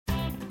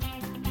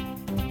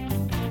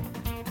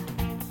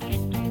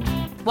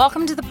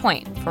Welcome to The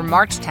Point for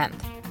March 10th.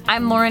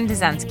 I'm Lauren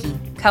Dezenski,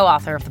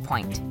 co-author of The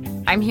Point.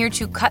 I'm here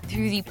to cut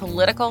through the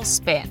political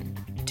spin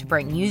to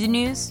bring you the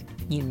news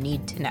you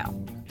need to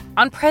know.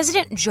 On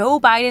President Joe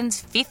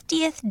Biden's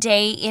 50th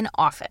day in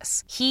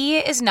office, he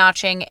is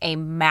notching a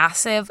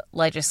massive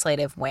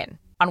legislative win.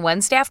 On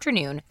Wednesday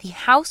afternoon, the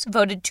House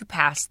voted to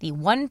pass the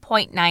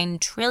 $1.9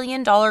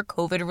 trillion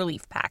COVID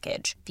relief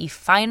package, the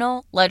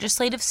final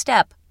legislative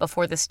step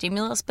before the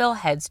stimulus bill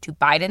heads to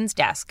Biden's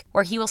desk,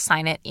 where he will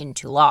sign it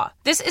into law.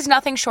 This is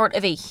nothing short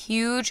of a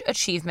huge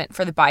achievement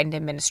for the Biden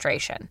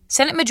administration.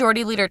 Senate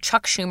Majority Leader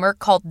Chuck Schumer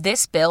called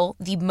this bill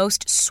the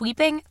most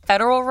sweeping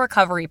federal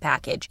recovery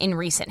package in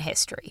recent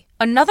history.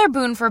 Another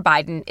boon for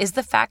Biden is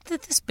the fact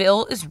that this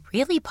bill is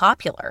really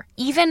popular,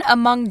 even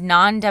among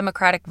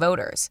non-Democratic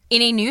voters.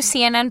 In a new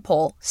CNN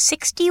poll,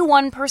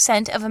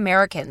 61% of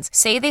Americans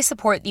say they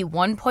support the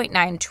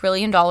 $1.9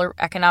 trillion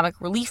economic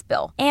relief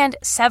bill, and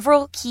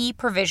several key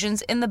provisions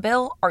in the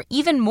bill are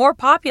even more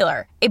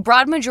popular. A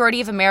broad majority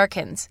of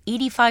Americans,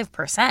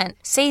 85%,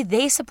 say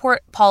they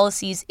support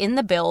policies in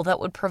the bill that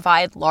would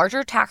provide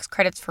larger tax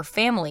credits for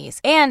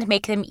families and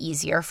make them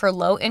easier for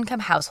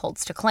low-income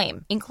households to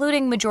claim,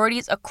 including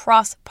majorities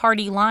across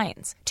party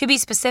lines. To be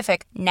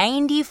specific,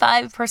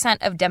 95%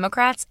 of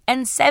Democrats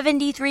and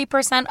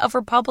 73% of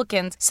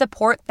Republicans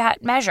support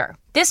that measure.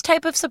 This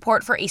type of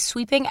support for a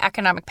sweeping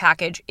economic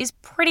package is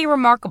pretty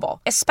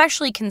remarkable,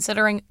 especially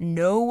considering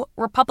no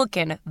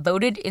Republican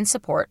voted in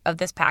support of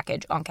this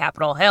package on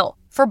Capitol Hill.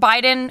 For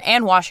Biden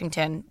and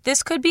Washington,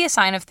 this could be a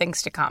sign of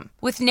things to come.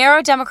 With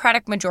narrow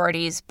Democratic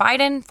majorities,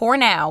 Biden, for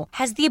now,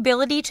 has the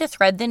ability to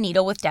thread the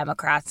needle with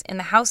Democrats in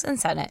the House and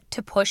Senate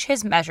to push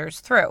his measures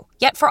through.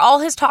 Yet for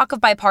all his talk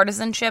of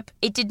bipartisanship,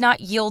 it did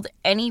not yield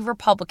any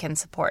Republican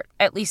support,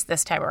 at least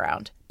this time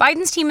around.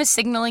 Biden's team is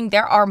signaling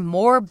there are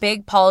more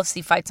big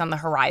policy fights on the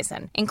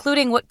horizon,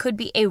 including what could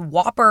be a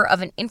whopper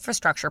of an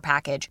infrastructure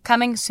package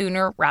coming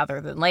sooner rather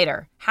than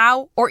later.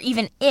 How, or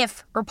even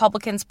if,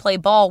 Republicans play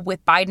ball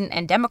with Biden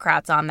and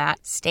Democrats on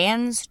that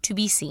stands to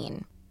be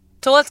seen.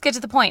 So let's get to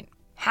the point.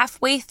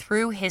 Halfway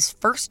through his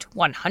first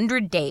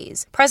 100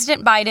 days,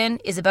 President Biden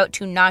is about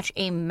to notch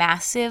a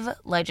massive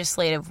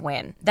legislative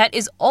win that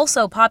is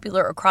also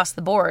popular across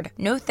the board,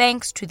 no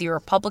thanks to the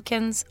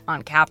Republicans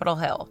on Capitol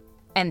Hill.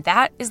 And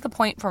that is The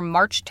Point for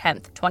March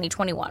 10th,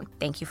 2021.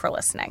 Thank you for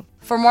listening.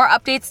 For more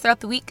updates throughout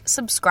the week,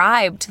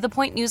 subscribe to The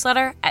Point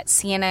newsletter at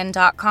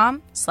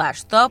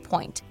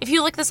cnn.com/thepoint. If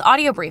you like this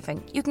audio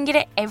briefing, you can get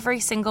it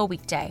every single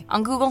weekday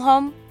on Google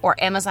Home or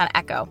Amazon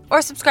Echo,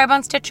 or subscribe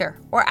on Stitcher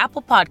or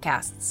Apple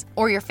Podcasts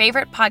or your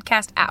favorite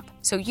podcast app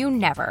so you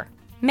never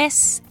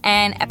miss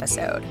an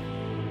episode.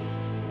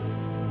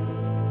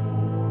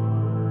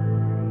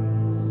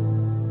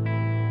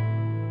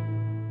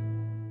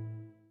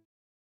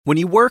 When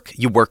you work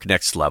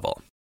next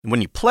level. And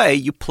when you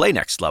play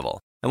next level.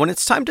 And when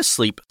it's time to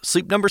sleep,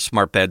 Sleep Number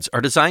smart beds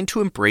are designed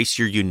to embrace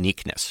your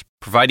uniqueness,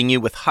 providing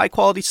you with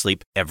high-quality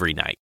sleep every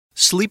night.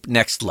 Sleep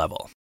next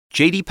level.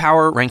 J.D.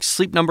 Power ranks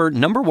Sleep Number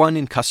 #1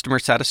 in customer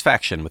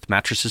satisfaction with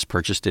mattresses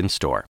purchased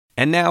in-store.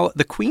 And now,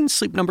 the Queen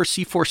Sleep Number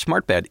C4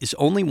 smart bed is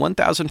only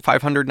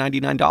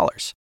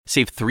 $1,599.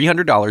 Save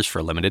 $300 for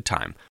a limited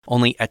time,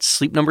 only at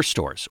Sleep Number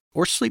stores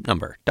or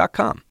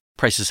sleepnumber.com.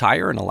 Prices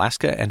higher in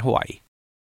Alaska and Hawaii.